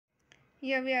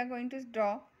Here we are going to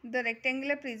draw the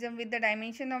rectangular prism with the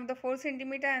dimension of the 4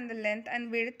 cm and the length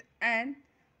and width and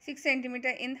 6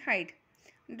 cm in height.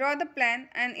 Draw the plan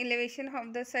and elevation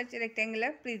of the such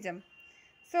rectangular prism.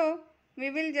 So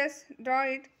we will just draw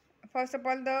it. First of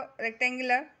all, the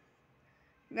rectangular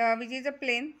which is a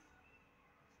plane.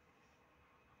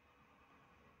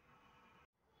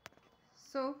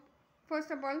 So first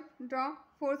of all, draw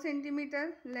 4 cm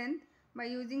length by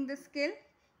using the scale.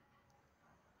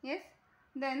 Yes.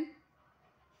 Then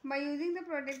by using the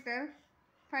protractor,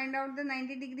 find out the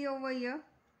 90° over here.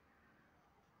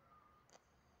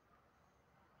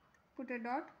 Put a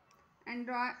dot and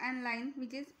draw a line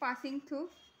which is passing through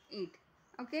it.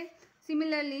 Okay.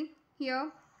 Similarly, here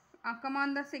come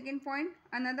on the second point,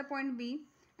 another point B,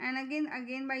 and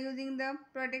again by using the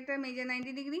protractor measure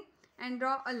 90° and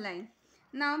draw a line.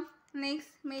 Now next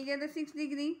measure the 6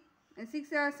 cm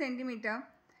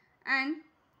and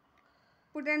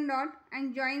put a dot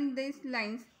and join these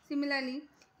lines. Similarly,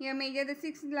 here measure the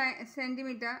 6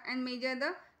 cm and measure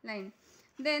the line.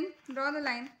 Then draw the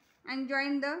line and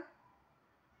join the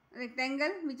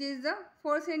rectangle which is the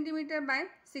 4 cm by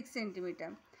 6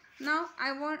 cm. Now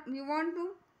we want to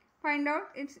find out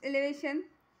its elevation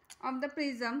of the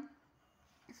prism.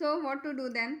 So what to do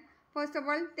then? First of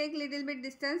all, take little bit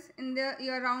distance in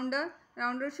your rounder.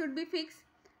 Rounder should be fixed.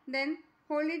 Then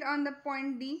hold it on the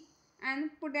point D and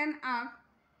put an arc.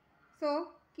 So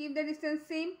keep the distance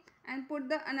same and put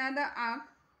the another arc.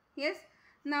 Yes.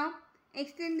 Now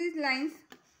extend these lines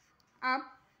up.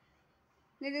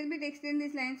 Little bit extend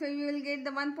this line. So you will get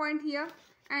the one point here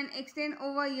and extend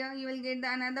over here. You will get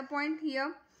the another point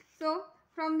here. So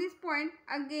from this point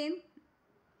again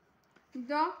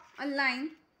draw a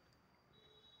line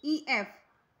EF.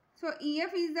 So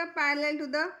EF is the parallel to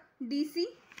the DC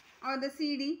or the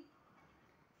CD.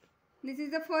 This is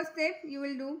the first step you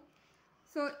will do.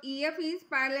 So EF is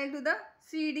parallel to the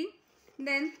CD.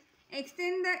 Then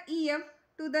extend the EF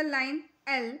to the line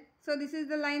L. So this is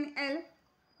the line L.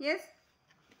 Yes.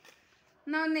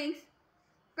 Now next,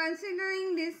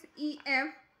 considering this EF,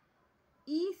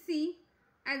 EC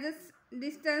as a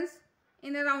distance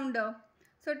in a rounder.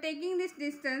 So taking this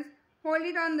distance, hold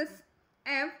it on this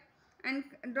F and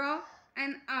draw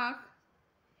an arc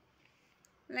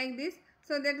like this.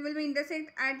 So that will be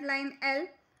intersect at line L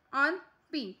on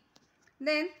P.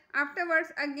 Then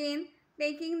afterwards again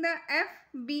taking the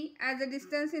FB as a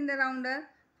distance in the rounder.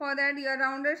 For that your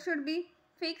rounder should be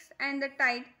fixed and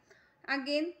tight.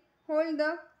 Again hold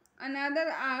the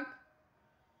another arc.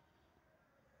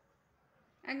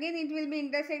 Again it will be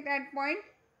intersect at point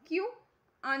Q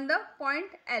on the point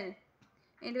L.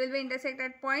 It will be intersect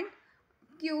at point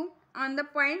Q on the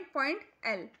point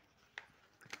L.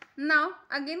 Now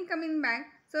again coming back.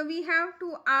 So we have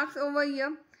two arcs over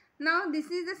here. Now this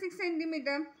is the 6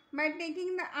 cm. By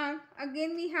taking the arc,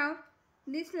 again we have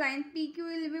this line PQ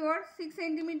will be what? 6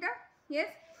 cm. Yes.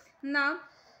 Now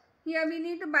here we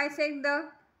need to bisect the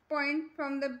point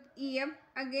from the EF.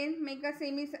 Again make a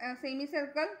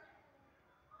semicircle.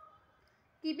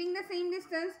 Keeping the same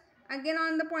distance, again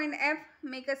on the point F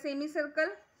make a semicircle.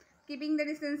 Keeping the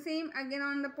distance same, again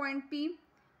on the point P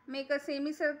make a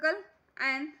semicircle,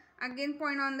 and again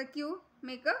point on the Q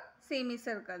make a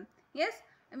semicircle. Yes,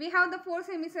 we have the 4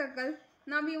 semicircles.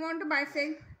 Now we want to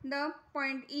bisect the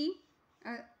point E.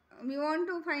 We want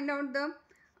to find out the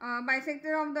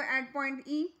bisector of the at point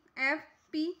E, F,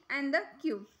 P and the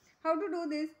Q. How to do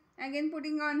this? Again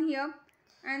putting on here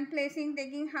and placing,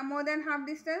 taking more than half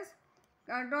distance,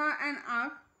 draw an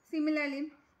arc. Similarly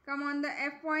come on the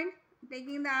F point,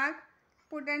 taking the arc,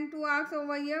 put in two arcs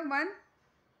over here, 1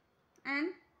 and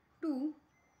 2.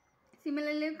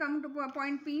 Similarly come to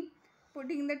point P,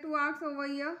 putting the two arcs over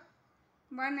here,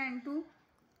 1 and 2.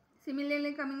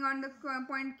 Similarly coming on the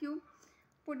point Q,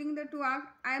 putting the two arcs.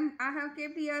 I have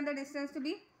kept here the distance to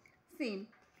be same.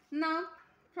 Now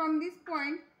from this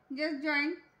point just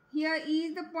join. Here E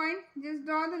is the point, just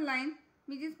draw the line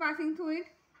which is passing through it.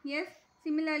 Yes.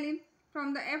 Similarly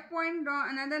from the F point draw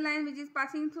another line which is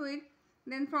passing through it.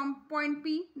 Then from point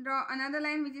P draw another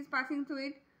line which is passing through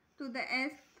it to the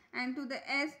S, and to the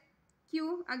S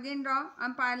Q again draw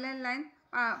a parallel line,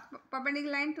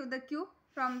 perpendicular line to the Q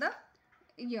from the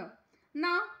here.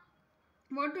 Now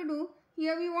what to do?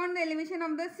 Here we want the elevation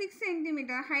of the 6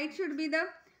 cm. Height should be the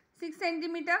 6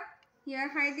 cm. Here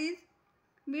height is,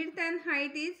 width and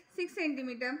height is 6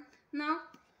 cm. Now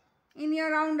in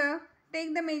your rounder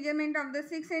take the measurement of the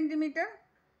 6 cm.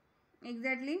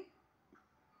 Exactly.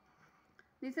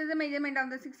 This is the measurement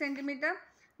of the 6 cm.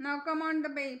 Now come on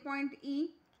the point E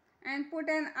and put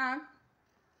an arc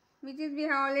which is we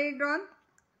have already drawn.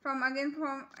 From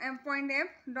point F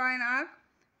draw an arc.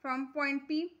 from point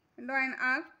P draw an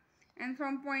arc, and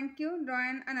from point Q draw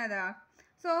another arc.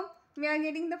 So we are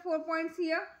getting the 4 points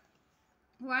here,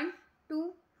 1,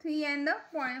 2, 3 and the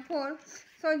point 4.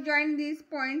 So join these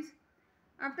points.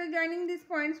 After joining these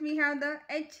points we have the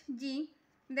HG,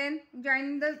 then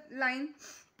join the line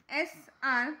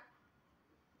SR.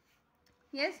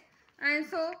 Yes, and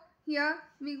so here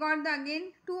we got the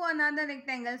again two another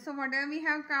rectangle. So whatever we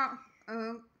have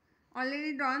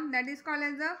already drawn, that is called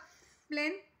as a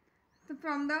plane. So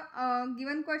from the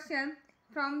given question,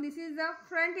 from this is the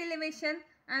front elevation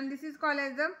and this is called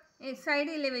as the side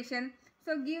elevation.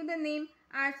 So give the name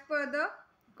as per the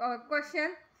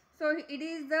question. So it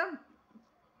is the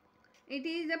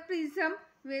prism,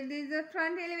 where this is the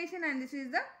front elevation and this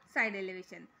is the side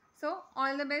elevation. So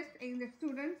all the best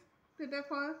students, prepare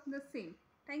for the same.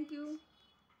 Thank you.